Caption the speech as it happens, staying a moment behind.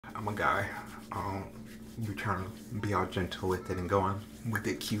I'm a guy. You're trying to be all gentle with it and going with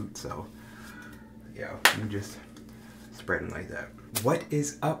it cute, so yeah, you just spreading like that. What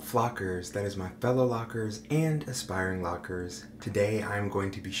is up, flockers? That is my fellow lockers and aspiring lockers. Today I'm going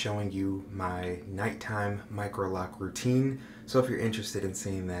to be showing you my nighttime microloc routine, so if you're interested in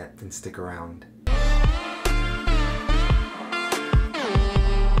seeing that, then stick around.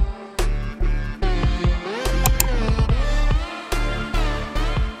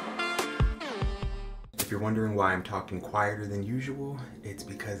 If you're wondering why I'm talking quieter than usual, it's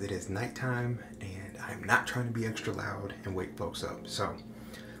because it is nighttime and I'm not trying to be extra loud and wake folks up. So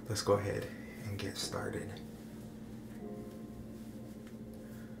let's go ahead and get started.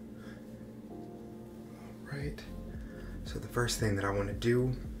 Alright, so the first thing that I want to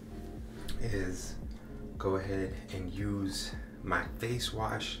do is go ahead and use my face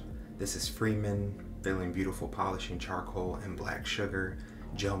wash. This is Freeman Feeling Beautiful Polishing Charcoal and Black Sugar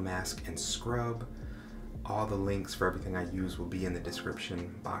Gel Mask and Scrub. All the links for everything I use will be in the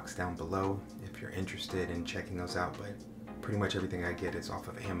description box down below if you're interested in checking those out, but pretty much everything I get is off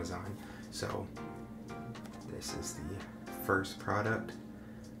of Amazon. So this is the first product.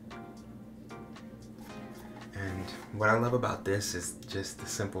 And what I love about this is just the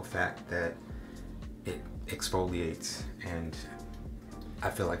simple fact that it exfoliates, and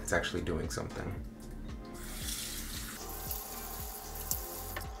I feel like it's actually doing something.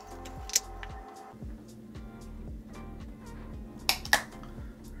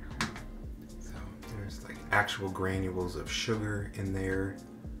 Actual granules of sugar in there,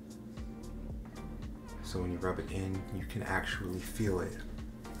 so when you rub it in you can actually feel it.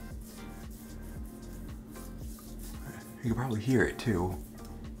 You can probably hear it too.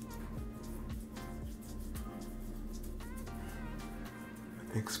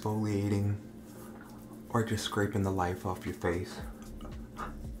 Exfoliating or just scraping the life off your face,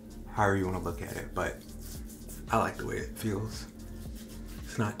 however you want to look at it, but I like the way it feels.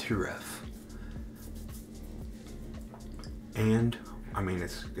 It's not too rough. And I mean,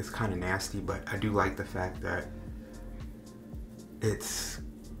 it's kind of nasty, but I do like the fact that it's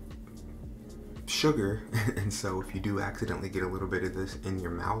sugar, and so if you do accidentally get a little bit of this in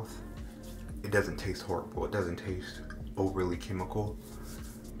your mouth, it doesn't taste horrible. It doesn't taste overly chemical,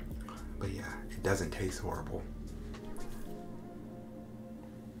 but yeah, it doesn't taste horrible.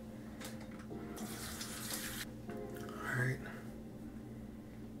 All right,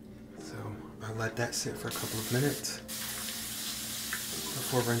 so I'll let that sit for a couple of minutes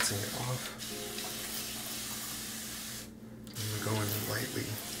before rinsing it off. I'm going to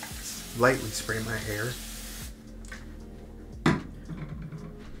lightly spray my hair.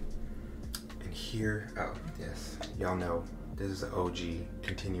 And here, oh yes, y'all know this is the OG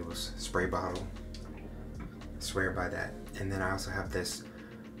continuous spray bottle. I swear by that. And then I also have this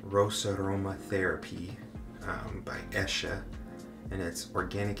Rose Aroma Therapy by Esha, and it's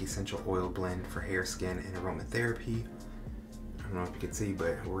organic essential oil blend for hair, skin, and aromatherapy. I don't know if you can see,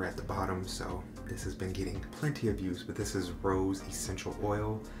 but we're at the bottom, so this has been getting plenty of use, but this is rose essential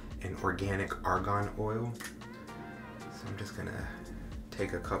oil and organic argan oil. So I'm just gonna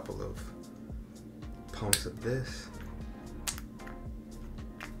take a couple of pumps of this.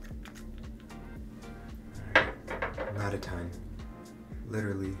 Right. Not a ton,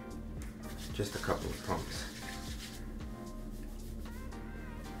 literally just a couple of pumps.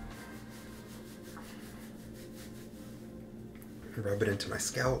 Rub it into my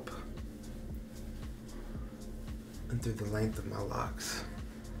scalp and through the length of my locks.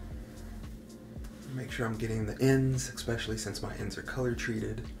 Make sure I'm getting the ends, especially since my ends are color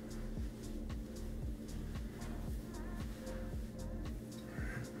treated.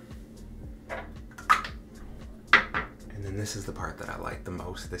 And then this is the part that I like the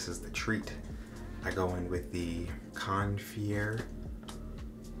most. This is the treat. I go in with the Confier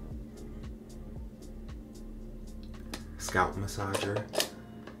scalp massager.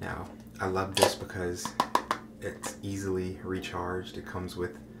 Now, I love this because it's easily recharged. It comes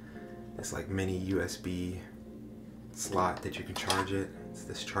with this like mini USB slot that you can charge it. It's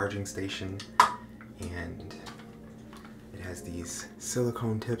this charging station, and it has these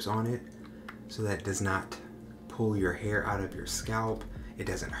silicone tips on it so that it does not pull your hair out of your scalp. It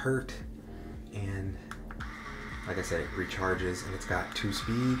doesn't hurt, and like I said, it recharges, and it's got 2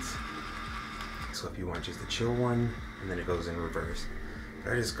 speeds. So if you want just a chill one, and then it goes in reverse.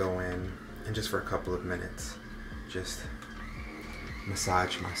 But I just go in and just for a couple of minutes, just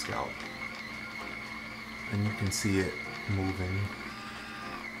massage my scalp. And you can see it moving.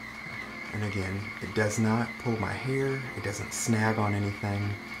 And again, it does not pull my hair, it doesn't snag on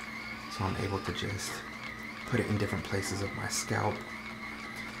anything, so I'm able to just put it in different places of my scalp.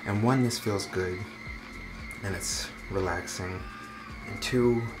 And one, this feels good and it's relaxing. And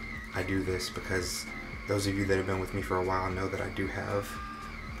two, I do this because those of you that have been with me for a while know that I do have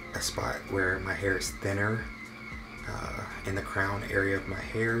a spot where my hair is thinner in the crown area of my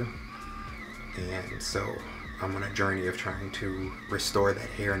hair. And so I'm on a journey of trying to restore that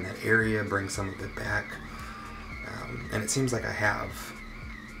hair in that area, bring some of it back. And it seems like I have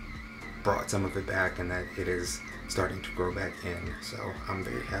brought some of it back and that it is starting to grow back in. So I'm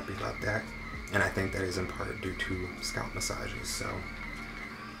very happy about that. And I think that is in part due to scalp massages. So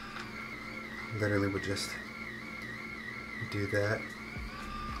literally would just do that.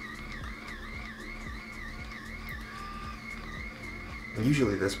 And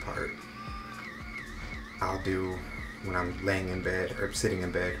usually this part I'll do when I'm laying in bed or sitting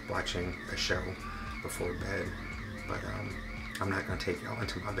in bed watching a show before bed. But I'm not going to take y'all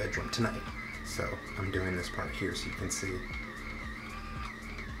into my bedroom tonight. So I'm doing this part here so you can see.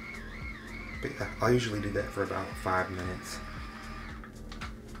 But yeah, I'll usually do that for about 5 minutes.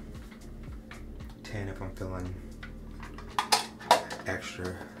 10 if I'm feeling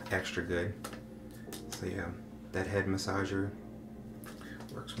extra good. So yeah, that head massager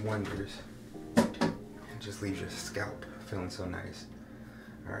works wonders. It just leaves your scalp feeling so nice.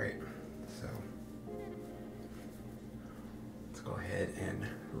 Alright, so let's go ahead and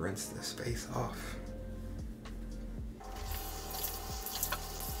rinse this face off.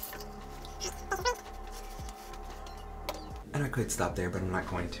 And I could stop there, but I'm not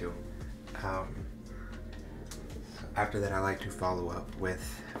going to. After that, I like to follow up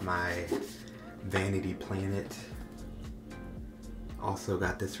with my Vanity Planet. Also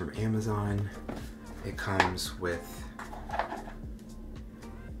got this from Amazon. It comes with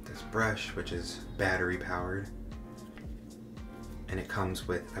this brush, which is battery powered. And it comes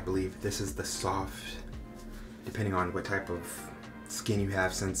with, I believe this is the soft, depending on what type of skin you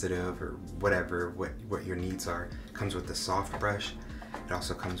have, sensitive or whatever, what your needs are. It comes with the soft brush. It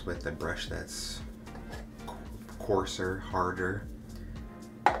also comes with a brush that's coarser, harder,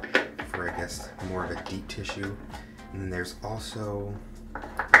 for I guess more of a deep tissue. And then there's also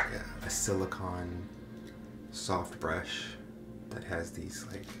like a silicone soft brush that has these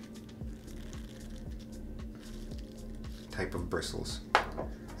like type of bristles.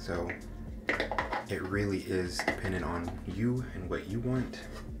 So it really is dependent on you and what you want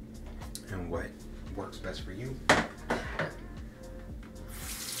and what works best for you. I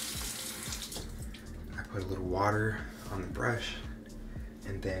put a little water on the brush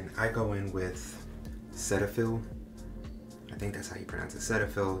and then I go in with Cetaphil. I think that's how you pronounce it.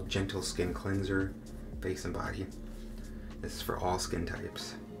 Cetaphil Gentle Skin Cleanser, face and body. This is for all skin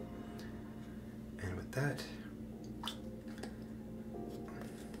types. And with that,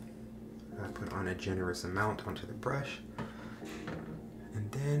 I put on a generous amount onto the brush.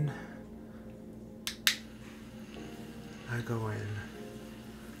 And then I go in.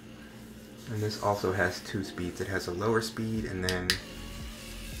 And this also has 2 speeds. It has a lower speed and then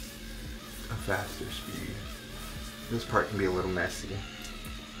a faster speed. This part can be a little messy.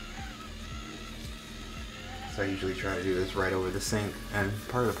 So I usually try to do this right over the sink. And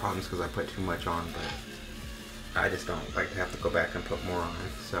part of the problem is because I put too much on, but I just don't like to have to go back and put more on.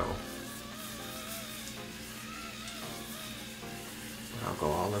 So I'll go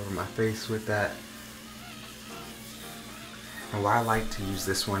all over my face with that. And why I like to use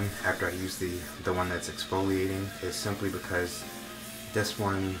this one after I use the one that's exfoliating is simply because this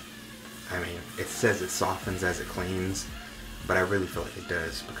one, I mean, it says it softens as it cleans, but I really feel like it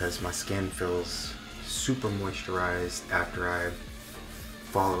does because my skin feels super moisturized after I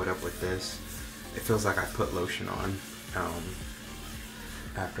follow it up with this. It feels like I put lotion on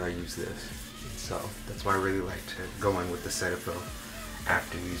after I use this. So that's why I really like to go in with the Cetaphil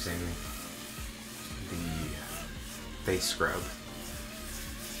after using the face scrub.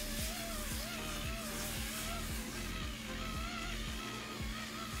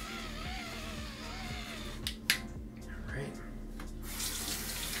 Alright.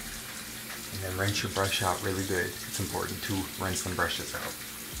 And then rinse your brush out really good. It's important to rinse them brushes out.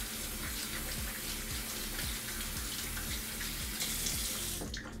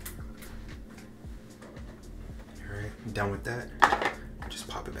 Alright, done with that. Just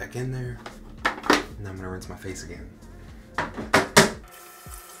pop it back in there. And I'm gonna rinse my face again.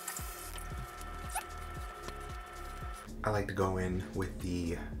 I like to go in with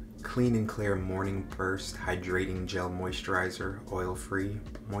the Clean and Clear Morning Burst Hydrating Gel Moisturizer, oil-free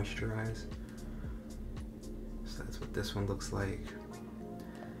moisturize. So that's what this one looks like.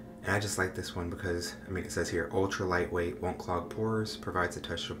 And I just like this one because, I mean, it says here, ultra lightweight, won't clog pores, provides a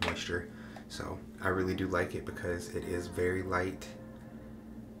touch of moisture. So I really do like it because it is very light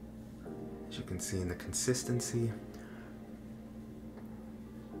As you can see in the consistency.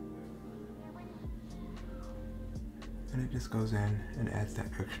 And it just goes in and adds that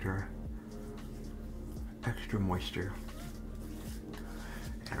extra moisture.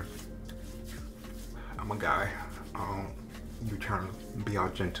 And I'm a guy. You're trying to be all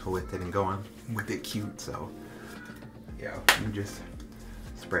gentle with it and go on with it cute, so yeah, I'm just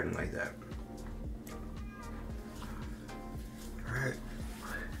spreading like that. Alright.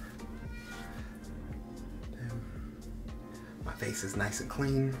 My face is nice and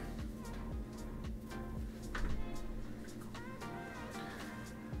clean.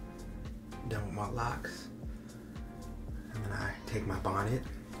 Done with my locks. And then I take my bonnet.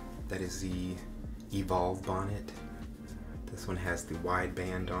 That is the Evolve bonnet. This one has the wide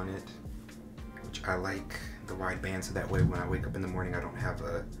band on it, which I like the wide band so that way when I wake up in the morning I don't have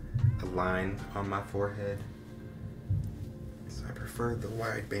a line on my forehead. So I prefer the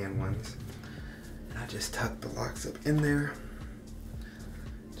wide band ones. And I just tuck the locks up in there,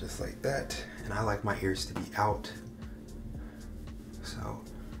 just like that. And I like my ears to be out, so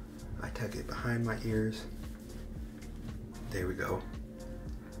I tuck it behind my ears. There we go.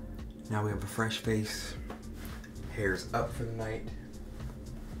 Now we have a fresh face. Hair's up for the night.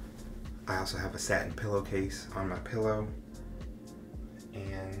 I also have a satin pillowcase on my pillow.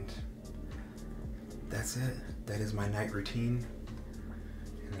 And that's it. That is my night routine.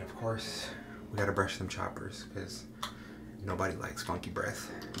 And then of course, we gotta brush them choppers because nobody likes funky breath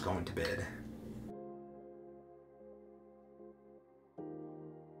going to bed.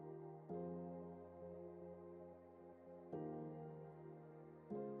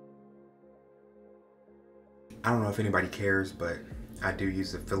 I don't know if anybody cares, but I do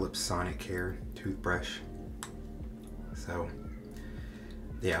use the Philips Sonic Care toothbrush. So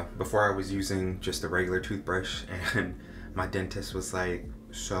yeah, before I was using just a regular toothbrush, and my dentist was like,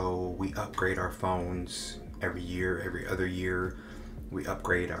 so we upgrade our phones every year, every other year. We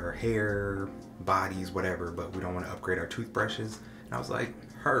upgrade our hair, bodies, whatever, but we don't want to upgrade our toothbrushes. And I was like,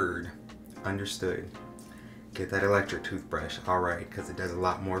 heard, understood. Get that electric toothbrush, alright, because it does a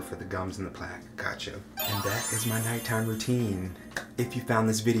lot more for the gums and the plaque. Gotcha. And that is my nighttime routine. If you found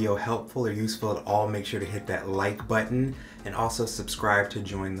this video helpful or useful at all, make sure to hit that like button and also subscribe to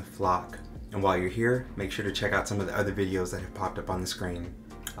join the flock. And while you're here, make sure to check out some of the other videos that have popped up on the screen.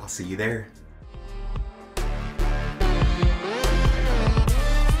 I'll see you there.